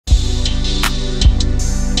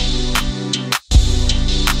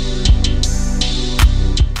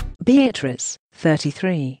Beatrice,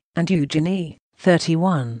 33, and Eugenie,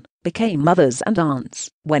 31, became mothers and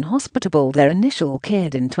aunts when hospitable their initial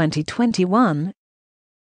kid in 2021.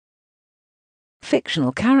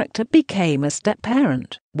 Fictional character became a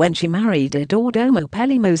step-parent when she married Edoardo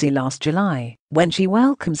Pelimosi last July, when she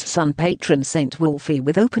welcomes son patron Saint Wolfie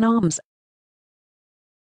with open arms.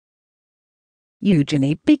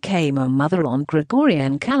 Eugenie became a mother on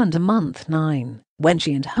Gregorian calendar month 9, when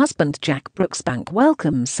she and husband Jack Brooksbank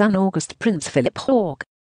welcome son August Prince Philip Hawke.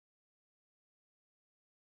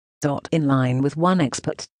 In line with one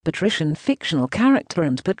expert, Beatrice fictional character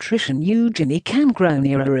and Beatrice and Eugenie can grow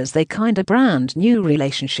nearer as they kinda brand new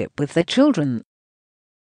relationship with their children.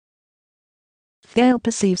 They'll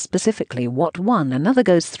perceive specifically what one another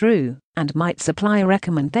goes through, and might supply a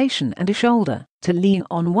recommendation and a shoulder to lean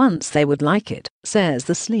on once they would like it, says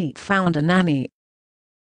the Sleep founder Nanny.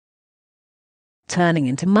 Turning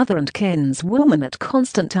into mother and kinswoman at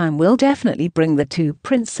Constantine will definitely bring the two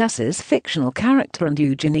princesses, fictional character and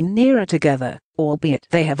Eugenie, nearer together, albeit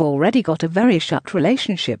they have already got a very shut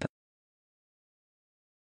relationship.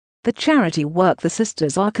 The charity work the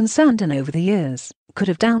sisters are concerned in over the years could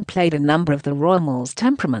have downplayed a number of the royals'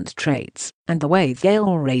 temperament traits and the way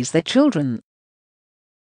they'll raise their children.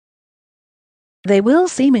 They will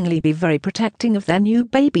seemingly be very protecting of their new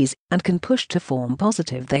babies and can push to form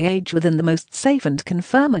positive they age within the most safe and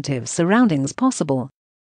confirmative surroundings possible.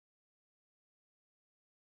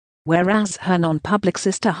 Whereas her non-public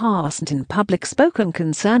sister hasn't in public spoken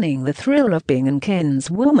concerning the thrill of being a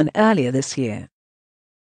kinswoman earlier this year.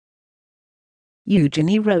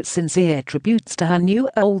 Eugenie wrote sincere tributes to her new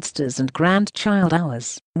oldsters and grandchild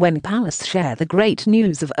hours when Palace share the great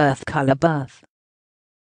news of Earth-color birth.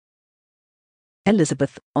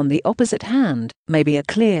 Elizabeth, on the opposite hand, may be a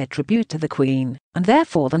clear tribute to the Queen, and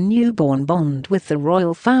therefore the newborn bond with the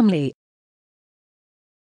royal family.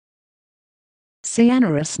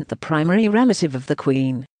 Sienna isn't the primary relative of the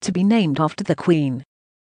Queen, to be named after the Queen.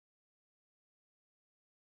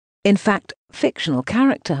 In fact, fictional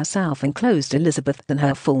character herself enclosed Elizabeth in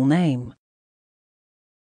her full name.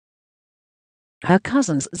 Her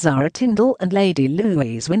cousins Zara Tyndall and Lady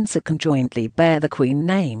Louise Windsor conjointly bear the Queen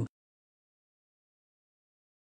name.